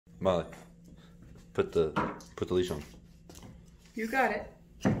Molly, put the leash on. You got it.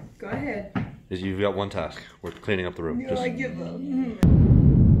 Go ahead. You've got one task. We're cleaning up the room. I give up.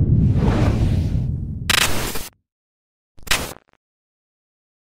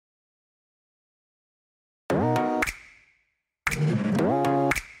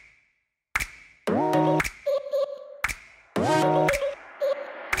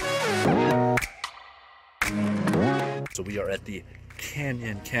 So we are at the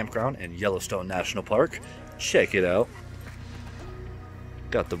Canyon Campground in Yellowstone National Park. Check it out.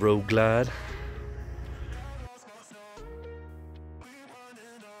 Got the road glide.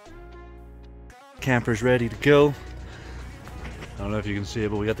 Campers ready to go. I don't know if you can see it,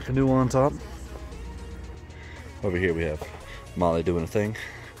 but we got the canoe on top. Over here we have Molly doing a thing.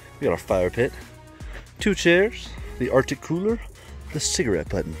 We got our fire pit, 2 chairs, the Arctic cooler, the cigarette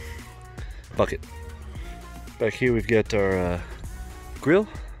button, bucket. Back here we've got our grill,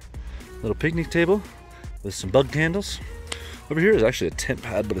 little picnic table with some bug candles. Over here is actually a tent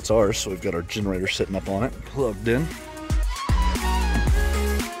pad, but it's ours, so we've got our generator sitting up on it, plugged in.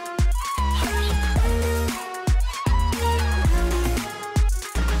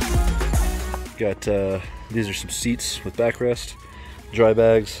 Got, these are some seats with backrest, dry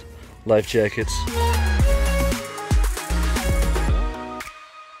bags, life jackets.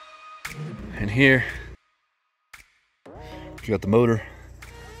 And here, you got the motor,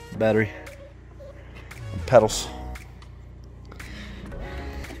 battery, and pedals.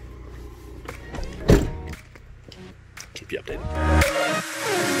 Keep you updated.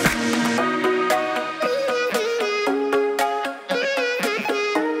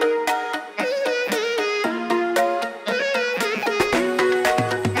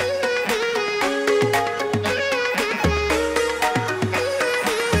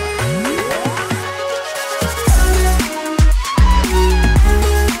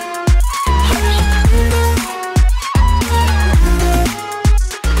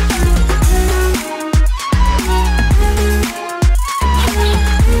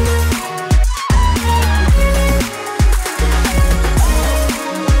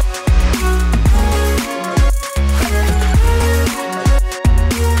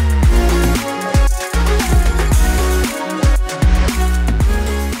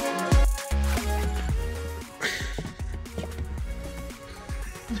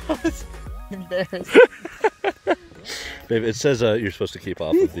 Embarrassed. Babe, it says you're supposed to keep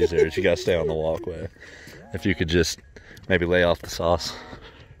off of these areas. You gotta stay on the walkway. If you could just maybe lay off the sauce.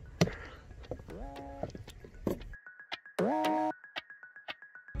 You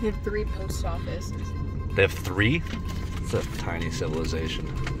have 3 post offices. They have 3? It's a tiny civilization.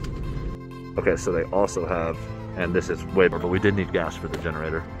 Okay, so they also have, and this is way more, but we did need gas for the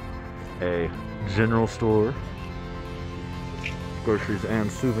generator, a general store, groceries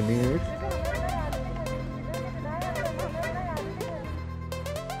and souvenirs.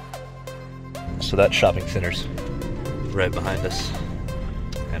 So that shopping center's right behind us,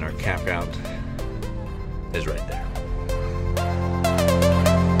 and our campground is right there.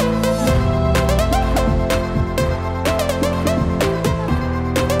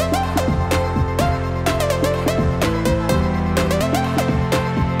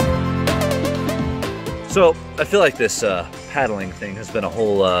 So I feel like this paddling thing has been a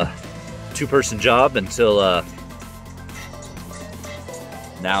whole 2-person job until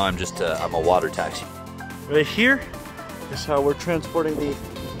now I'm a water taxi. Right here is how we're transporting the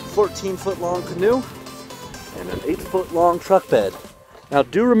 14-foot long canoe and an 8-foot long truck bed. Now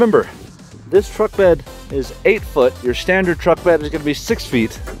do remember, this truck bed is 8 foot. Your standard truck bed is going to be 6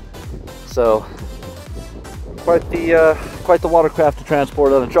 feet. So quite the watercraft to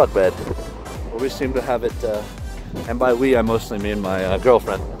transport on a truck bed. We seem to have it, and by we I mostly mean my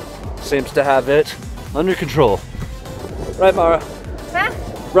girlfriend, seems to have it under control. Right, Marah? Huh?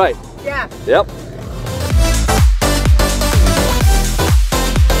 Right. Yeah. Yep.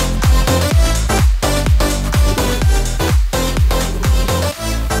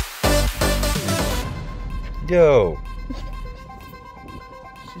 Yo.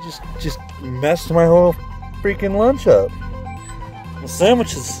 She just messed my whole freaking lunch up. The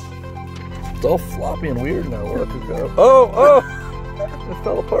sandwiches. It's all floppy and weird now. Where I could go. Oh! It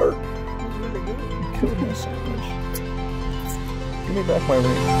fell apart. It's really good. You killed my sandwich. Give me back my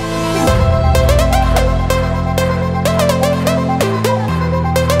ring.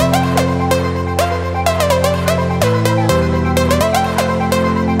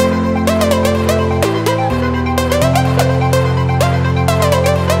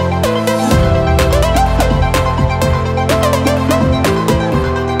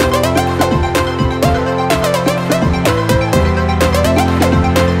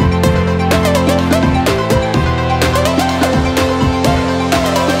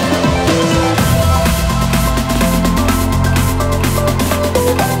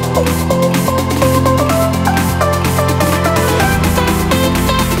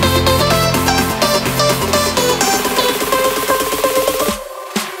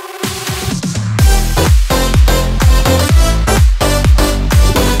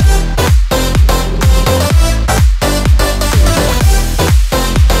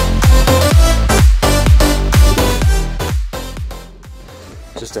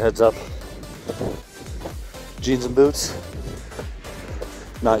 Just a heads up. Jeans and boots,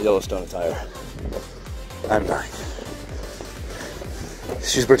 not Yellowstone attire. I'm dying.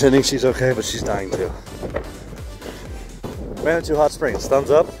 She's pretending she's okay, but she's dying too. Manitou Hot Springs,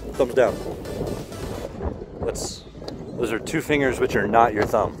 thumbs up, thumbs down. Those are two fingers which are not your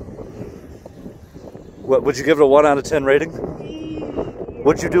thumb. What would you give it, a 1 out of 10 rating?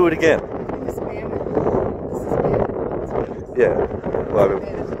 Would you do it again? Yeah. Well,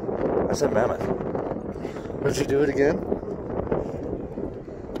 I said mammoth. Would you do it again?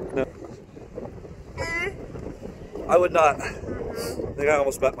 No. I would not. I think I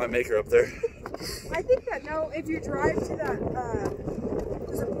almost bet my maker up there. I think that, no, if you drive to that,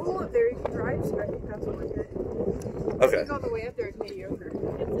 there's a pool up there you can drive to. I think that's what we're good. Okay. I think all the way up there is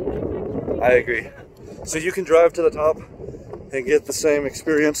mediocre. I agree. So you can drive to the top and get the same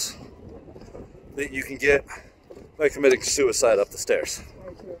experience that you can get by committing suicide up the stairs.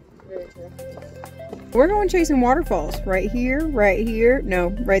 Very true. Very true. We're going chasing waterfalls. Right here, no,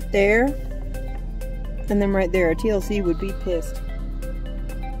 right there. And then right there. A TLC would be pissed.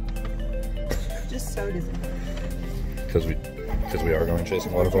 Just so does it. Because we are going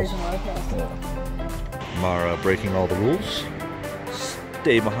chasing waterfalls. Yeah. Marah breaking all the rules.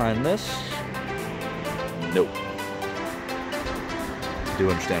 Stay behind this. Nope. Do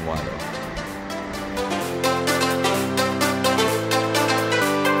understand why though.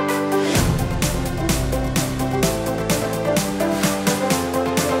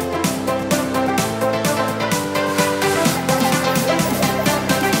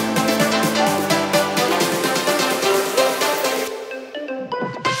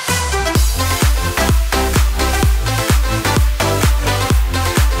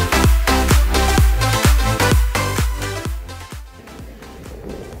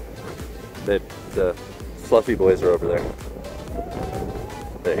 The fluffy boys are over there.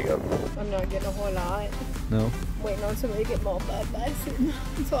 There you go. I'm not getting a whole lot. No? Waiting on somebody to get mauled by a bison.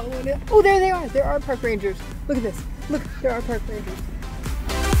 That's all I want to. Oh, there they are. There are park rangers. Look at this. Look, there are park rangers.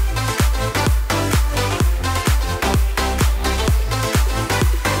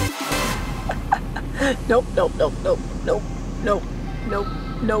 Nope, nope, nope, nope, nope, nope, nope,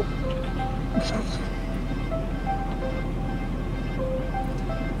 nope.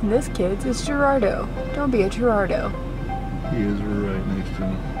 And this kid's is Gerardo. Don't be a Gerardo. He is right next to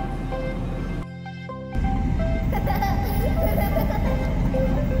me.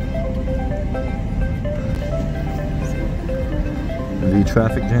 The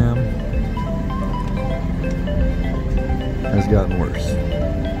traffic jam has gotten worse.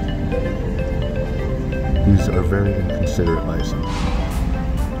 These are very inconsiderate bison.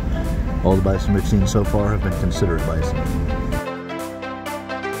 All the bison we've seen so far have been considerate bison.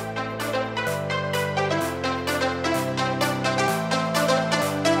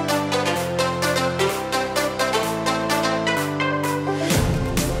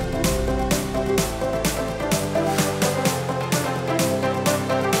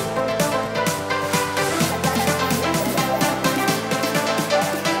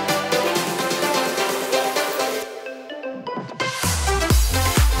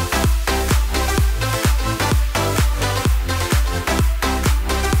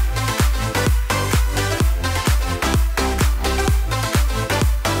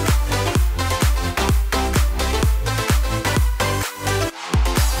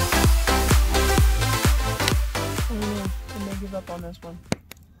 On this one.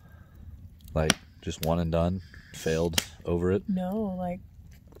 Like, just one and done? Failed over it? No, like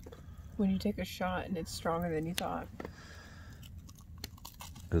when you take a shot and it's stronger than you thought.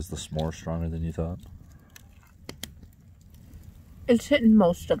 Is the s'more stronger than you thought? It's hitting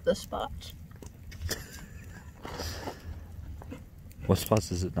most of the spots. What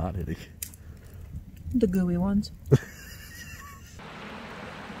spots is it not hitting? The gooey ones.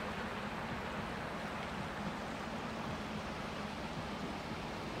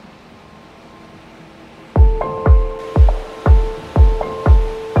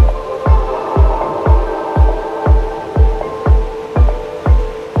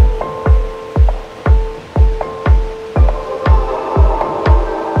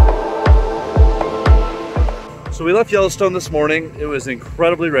 So we left Yellowstone this morning. It was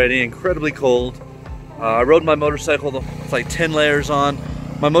incredibly rainy, incredibly cold. I rode my motorcycle with like 10 layers on.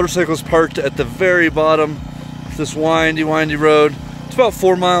 My motorcycle is parked at the very bottom of this windy road. It's about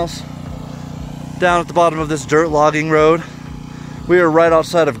 4 miles down at the bottom of this dirt logging road. We are right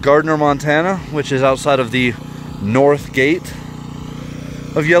outside of Gardner, Montana, which is outside of the north gate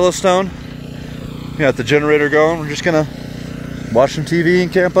of Yellowstone. We got the generator going. We're just gonna watch some TV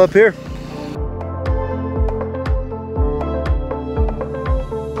and camp up here.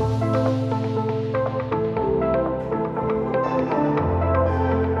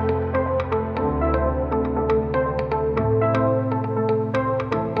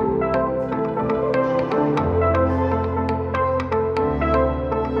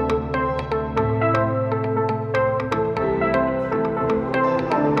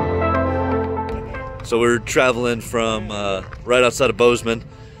 So we're traveling from right outside of Bozeman,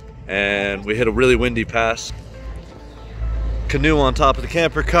 and we hit a really windy pass. Canoe on top of the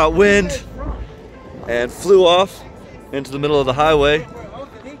camper caught wind and flew off into the middle of the highway.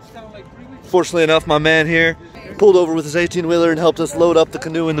 Fortunately enough, my man here pulled over with his 18-wheeler and helped us load up the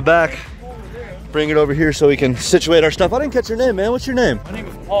canoe in the back, bring it over here so we can situate our stuff. I didn't catch your name, man. What's your name? My name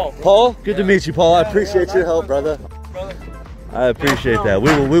is Paul. Paul? Good to meet you, Paul. I appreciate your help, brother. I appreciate that.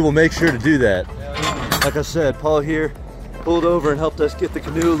 We will make sure to do that. Like I said, Paul here pulled over and helped us get the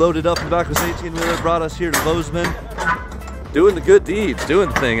canoe loaded up in the back of his 18-wheeler, brought us here to Bozeman. Doing the good deeds, doing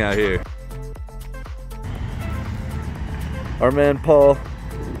the thing out here. Our man Paul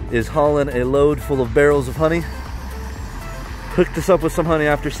is hauling a load full of barrels of honey. Hooked us up with some honey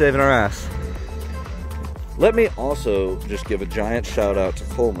after saving our ass. Let me also just give a giant shout out to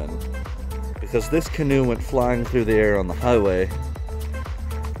Coleman, because this canoe went flying through the air on the highway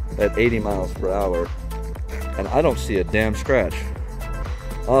at 80 miles per hour, and I don't see a damn scratch.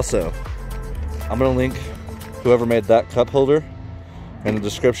 Also, I'm gonna link whoever made that cup holder in the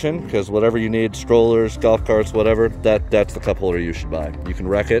description, because whatever you need, strollers, golf carts, whatever, that's the cup holder you should buy. You can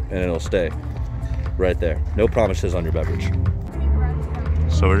wreck it and it'll stay right there. No promises on your beverage.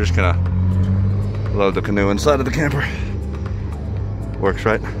 So we're just gonna load the canoe inside of the camper. Works,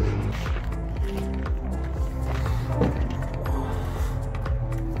 right?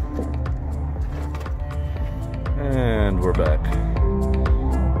 And we're back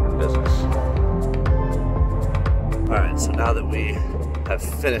in business. Alright, so now that we have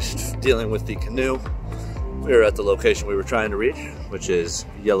finished dealing with the canoe, we are at the location we were trying to reach, which is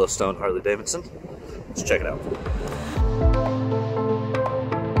Yellowstone Harley-Davidson. Let's check it out.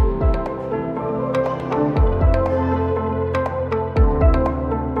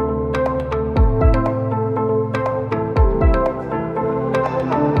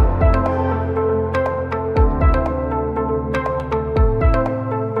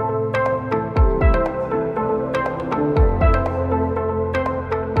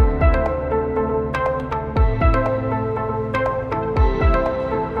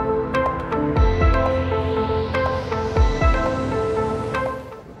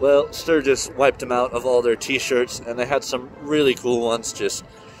 Well, Sturgis wiped them out of all their t-shirts, and they had some really cool ones, just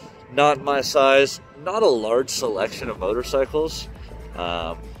not my size. Not a large selection of motorcycles,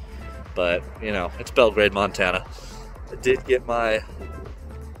 but, you know, it's Belgrade, Montana. I did get my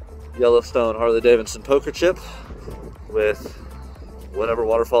Yellowstone Harley-Davidson poker chip with whatever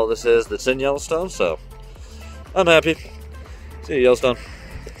waterfall this is that's in Yellowstone, so I'm happy. See you, Yellowstone.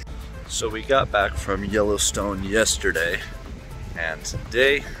 So we got back from Yellowstone yesterday, and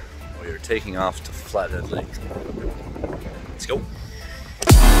today we are taking off to Flathead Lake. Let's go.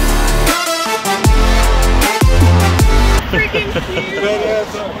 Freaking cute.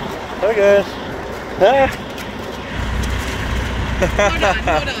 Hi guys. Hold on,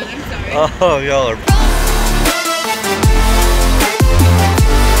 I'm sorry. Oh, y'all are